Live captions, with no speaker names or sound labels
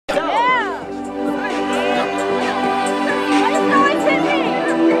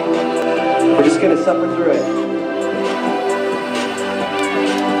just gonna suffer through it.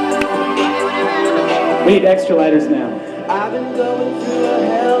 We need extra lighters now. I've been going through a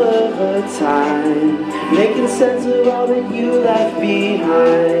hell of a time, making sense of all that you left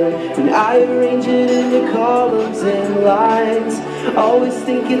behind. And I arrange it into columns and lines, always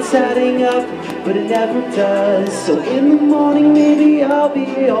think it's adding up, but it never does. So in the morning maybe I'll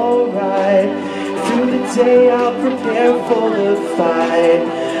be alright. Through the day I'll prepare for the fight,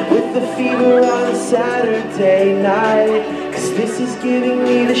 with the fever on a Saturday night. Cause this is giving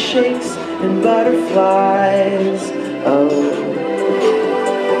me the shakes and butterflies. Oh,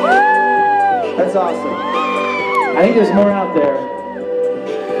 That's awesome. I think there's more out there.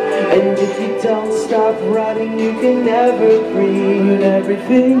 and if you don't stop running, you can never breathe.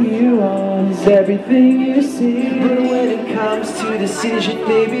 Everything you want is everything you see. But when it comes to decision,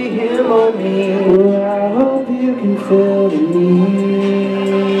 baby, him or me, well, I hope you can feel the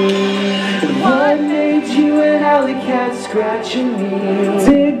need. What made you an alley cat scratching me?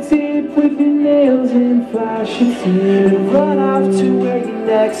 Dig deep with your nails and flash your teeth. Run off to where your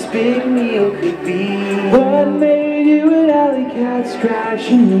next big meal could be. What made you an alley cat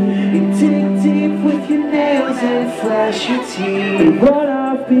scratching me? You dig deep with your nails and flash your teeth. Run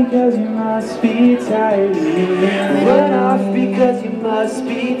off because you must be tired of me. Run off because you must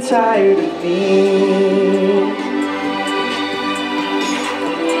be tired of me.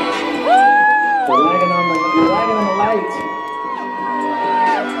 You're lagging on the light.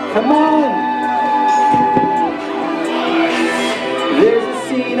 Come on! There's a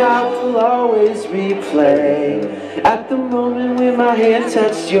scene I will always replay. At the moment when my hand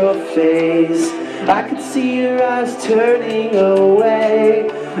touched your face, I could see your eyes turning away.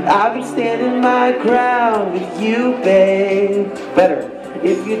 I've been standing my ground with you, babe. Better.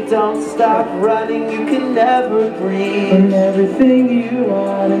 If you don't stop running, you can never breathe. And everything you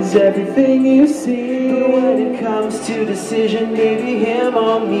want is everything you see. But when it comes to decision, baby, him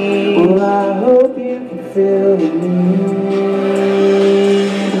or me, well, I hope you can feel the need.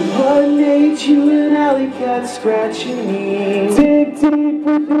 What made you an alley cat scratching me? Dig deep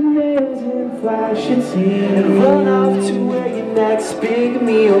with your nails and flash your teeth. And run off to where your next big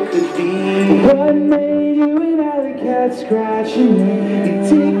meal could be. What made you an alley cat scratching me? You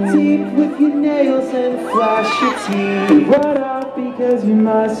dig deep with your nails and flash your teeth. And run off because you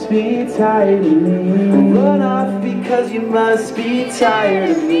must be tired of me. And run off because you must be tired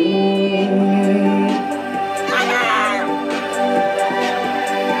of me.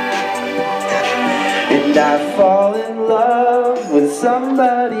 And I fall in love with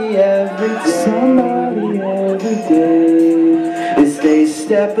somebody every day. Somebody every day. As they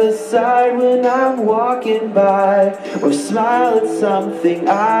step aside when I'm walking by, or smile at something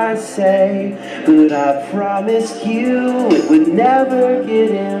I say. But I promised you it would never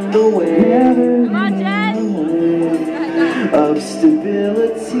get in the way. Come on, Jen! Of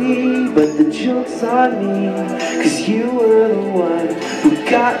stability, but the joke's on me, cause you were the one who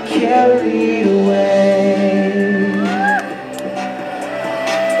got carried away.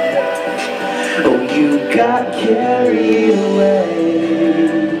 Oh, you got carried